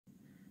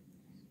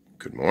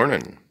Good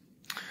morning.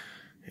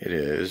 It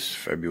is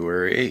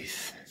February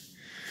 8th.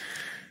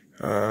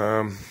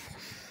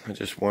 I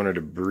just wanted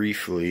to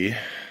briefly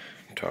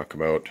talk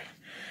about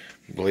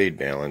blade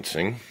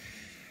balancing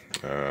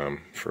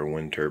for a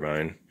wind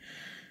turbine.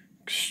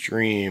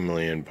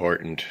 Extremely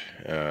important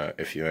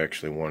if you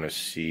actually want to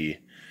see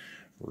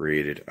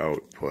rated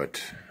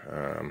output.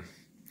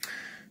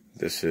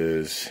 This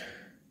is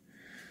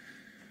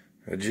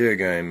a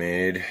jig I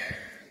made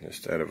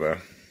just out of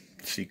a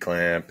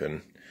C-clamp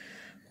and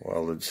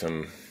welded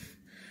some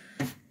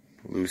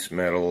loose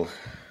metal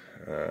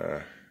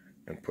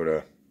and put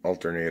a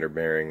alternator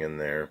bearing in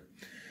there.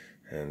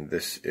 And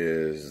this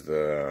is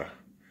the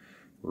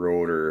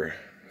rotor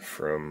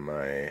from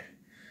my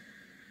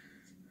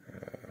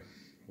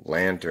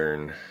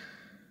lantern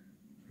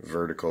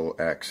vertical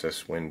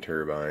axis wind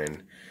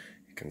turbine.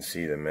 You can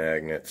see the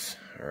magnets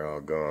are all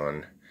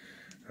gone.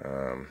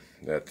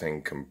 That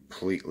thing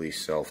completely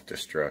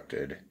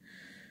self-destructed.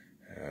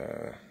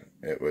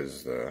 It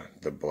was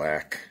the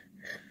black,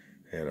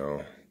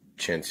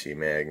 chintzy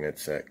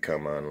magnets that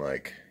come on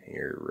like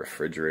your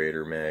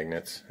refrigerator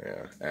magnets.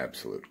 Yeah,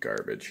 absolute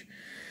garbage.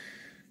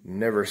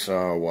 Never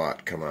saw a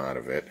watt come out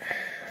of it.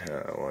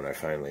 When I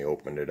finally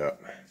opened it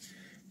up,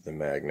 the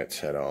magnets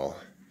had all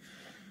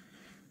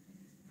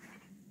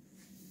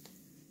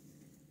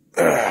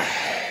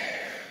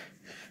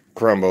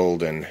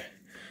crumbled and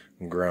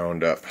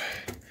ground up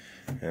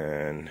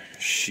and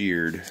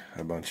sheared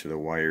a bunch of the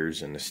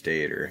wires in the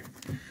stator.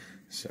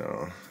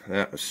 So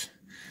that was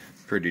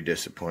pretty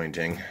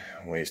disappointing.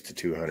 Wasted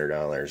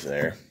 $200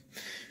 there.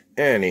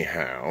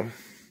 Anyhow,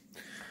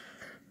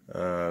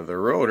 the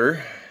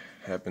rotor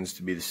happens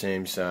to be the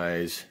same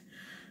size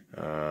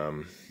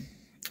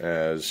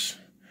as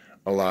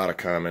a lot of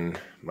common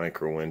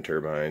micro wind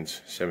turbines,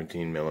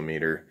 17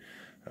 millimeter,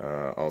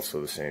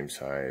 also the same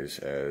size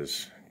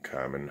as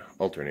common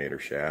alternator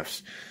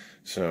shafts.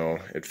 So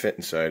it fit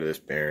inside of this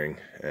bearing,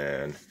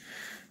 and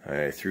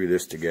I threw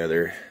this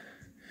together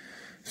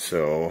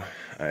so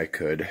I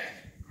could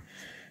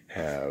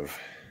have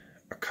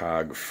a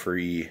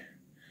cog-free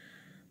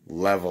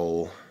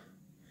level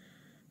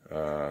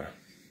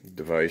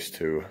device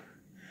to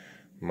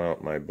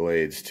mount my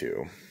blades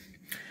to.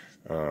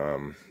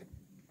 And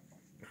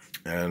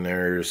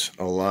there's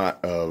a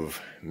lot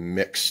of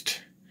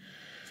mixed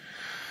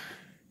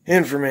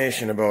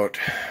information about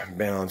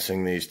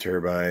balancing these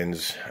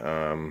turbines.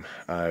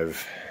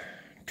 I've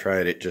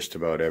tried it just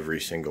about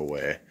every single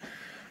way.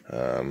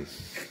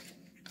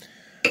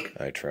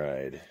 I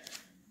tried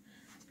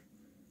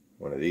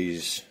one of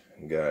these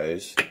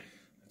guys.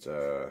 It's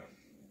a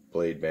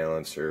blade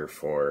balancer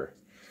for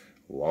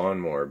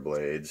lawnmower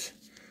blades.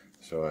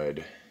 So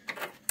I'd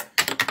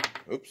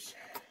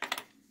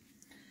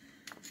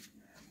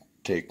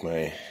take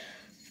my,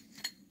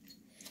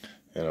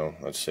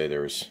 let's say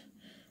there was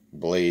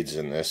blades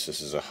in this. This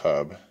is a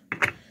hub.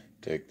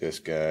 Take this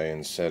guy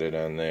and set it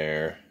on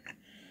there,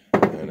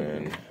 and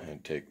then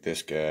I'd take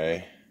this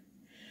guy,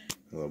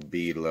 a little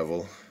bead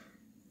level,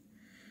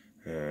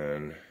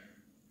 and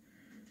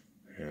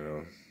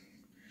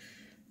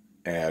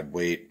add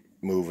weight,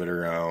 move it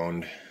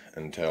around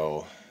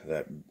until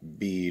that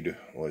bead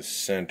was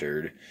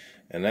centered,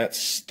 and that's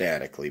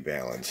statically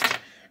balanced.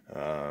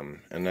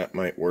 And that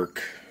might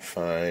work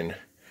fine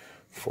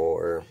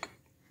for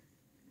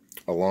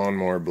a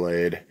lawnmower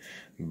blade,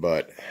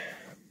 but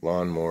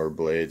lawnmower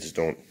blades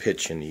don't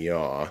pitch and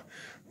yaw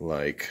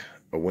like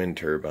a wind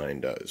turbine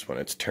does when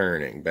it's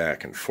turning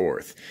back and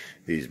forth.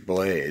 These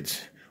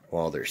blades,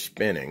 while they're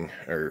spinning,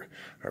 are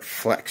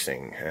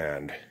flexing,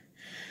 and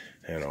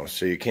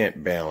so you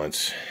can't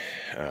balance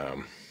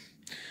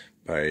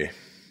by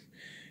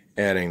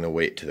adding the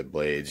weight to the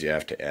blades. You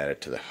have to add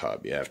it to the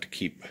hub. You have to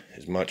keep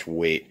as much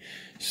weight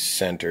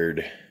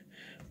centered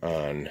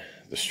on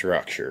the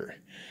structure.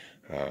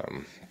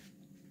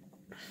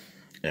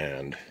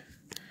 And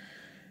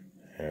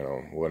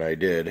what I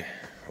did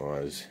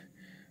was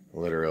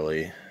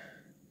literally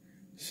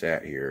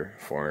sat here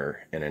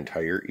for an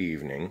entire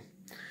evening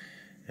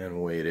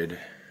and waited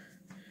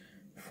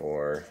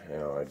for,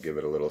 I'd give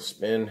it a little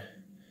spin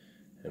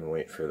and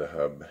wait for the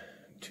hub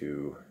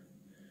to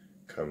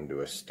come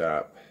to a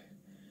stop,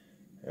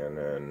 and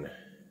then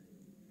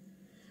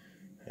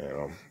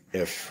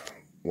if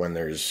when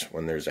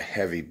there's a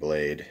heavy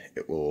blade,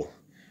 it will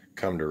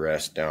come to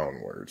rest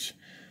downwards.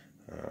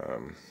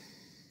 We'll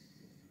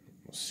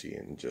see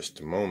in just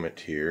a moment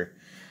here.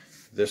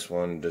 This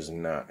one does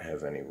not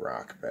have any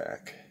rock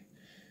back,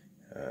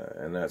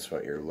 and that's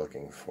what you're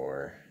looking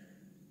for.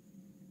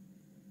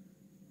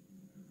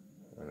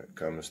 When it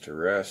comes to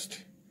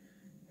rest,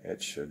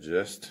 it should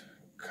just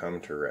come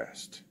to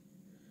rest.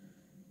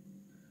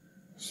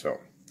 So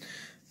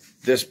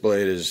this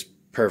blade is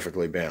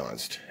perfectly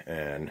balanced,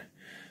 and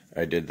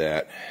I did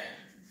that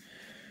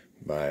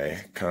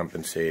by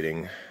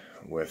compensating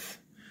with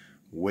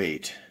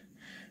weight.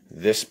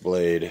 This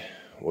blade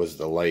was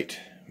the light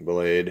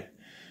blade.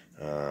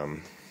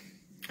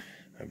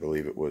 I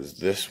believe it was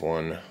this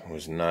one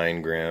was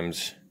 9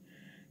 grams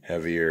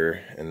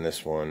heavier, and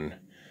this one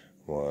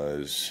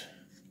was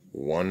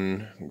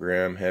 1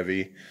 gram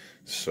heavy.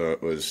 So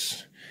it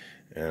was,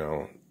 you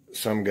know,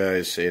 some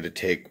guys say to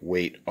take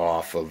weight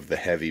off of the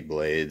heavy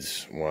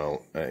blades.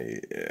 Well,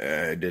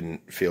 I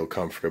didn't feel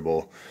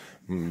comfortable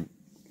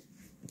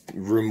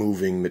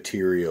removing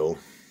material,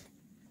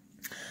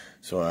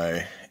 so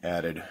I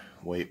added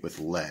weight with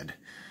lead.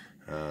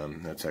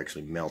 That's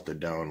actually melted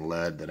down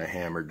lead that I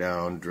hammered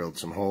down, drilled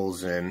some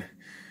holes in,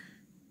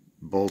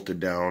 bolted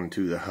down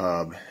to the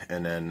hub,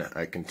 and then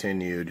I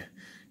continued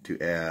to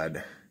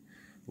add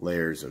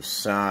layers of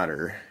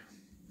solder.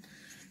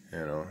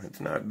 You know, it's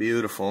not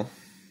beautiful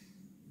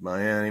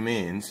by any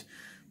means,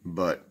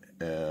 but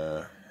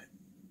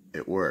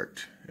it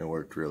worked. It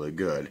worked really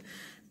good.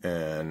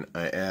 And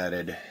I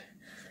added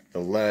the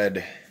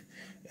lead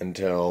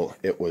until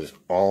it was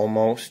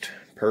almost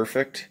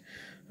perfect.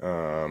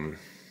 And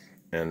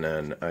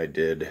then I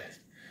did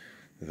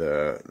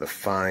the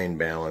fine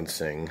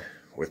balancing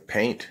with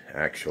paint,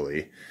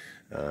 actually,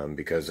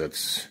 because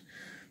it's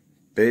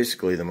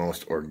basically the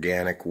most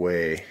organic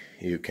way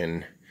you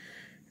can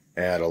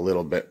add a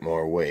little bit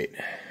more weight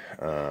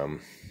to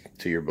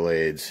your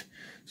blades.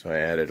 So I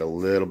added a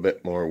little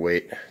bit more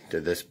weight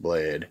to this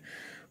blade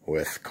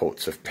with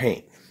coats of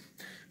paint,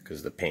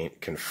 because the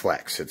paint can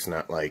flex. It's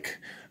not like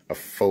a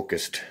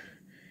focused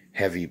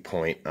heavy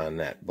point on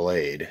that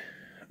blade.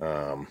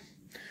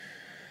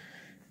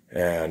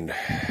 And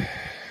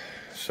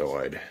so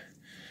I'd,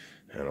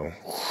 you know,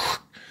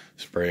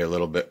 spray a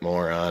little bit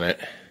more on it,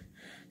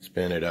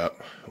 spin it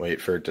up, wait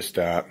for it to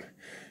stop,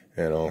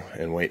 you know,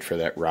 and wait for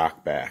that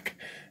rock back.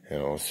 You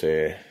know,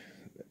 say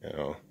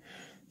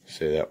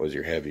that was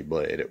your heavy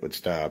blade, it would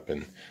stop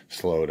and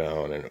slow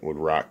down and it would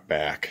rock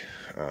back.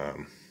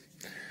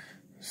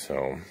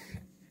 So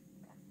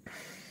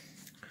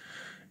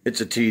it's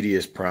a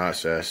tedious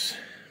process,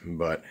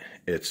 but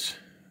it's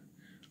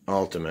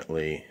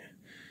ultimately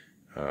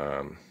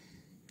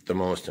the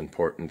most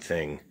important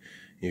thing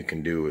you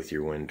can do with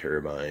your wind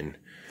turbine,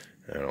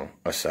 you know,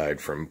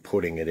 aside from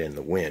putting it in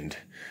the wind.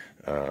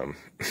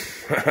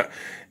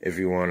 If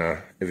you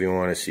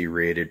wanna see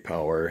rated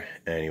power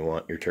and you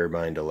want your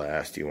turbine to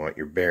last, you want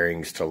your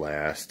bearings to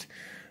last,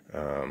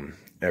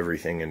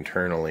 everything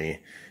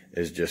internally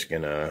is just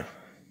gonna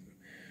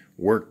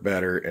work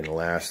better and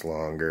last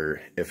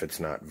longer if it's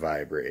not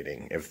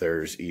vibrating. If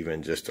there's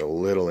even just a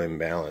little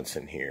imbalance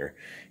in here,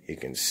 you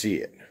can see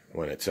it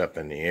when it's up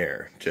in the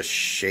air, just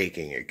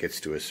shaking. It gets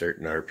to a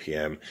certain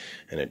RPM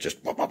and it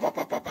just pop, pop, pop,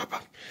 pop, pop,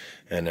 pop,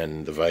 and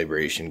then the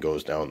vibration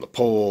goes down the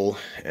pole,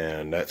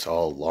 and that's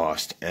all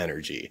lost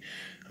energy.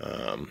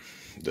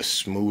 The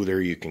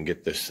smoother you can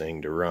get this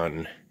thing to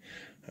run,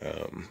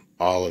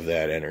 all of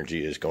that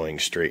energy is going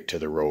straight to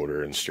the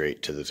rotor and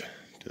straight to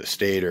the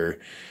stator,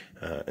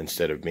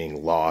 instead of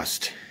being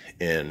lost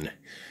in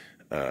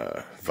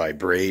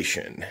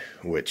vibration,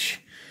 which,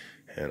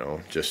 you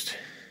know, just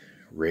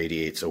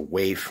radiates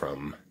away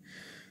from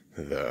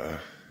the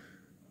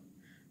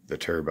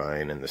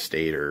turbine and the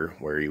stator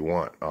where you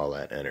want all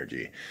that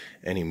energy.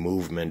 Any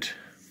movement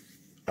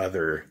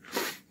other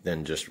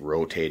than just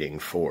rotating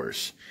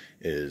force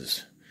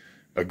is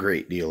a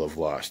great deal of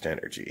lost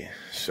energy.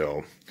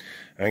 So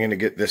I'm going to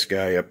get this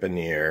guy up in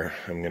the air.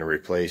 I'm going to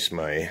replace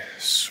my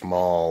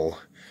small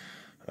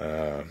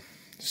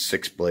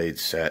 6-blade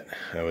set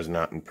I was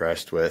not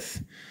impressed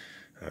with.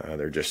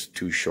 They're just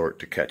too short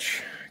to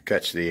catch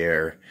the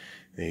air.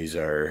 These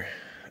are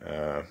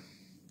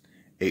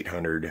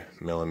 800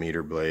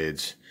 millimeter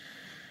blades,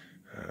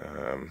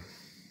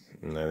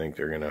 and I think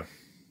they're gonna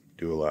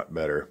do a lot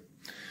better.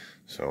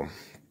 So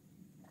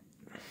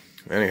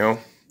anyhow,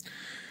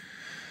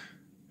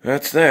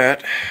 that's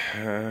that.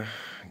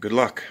 Good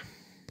luck.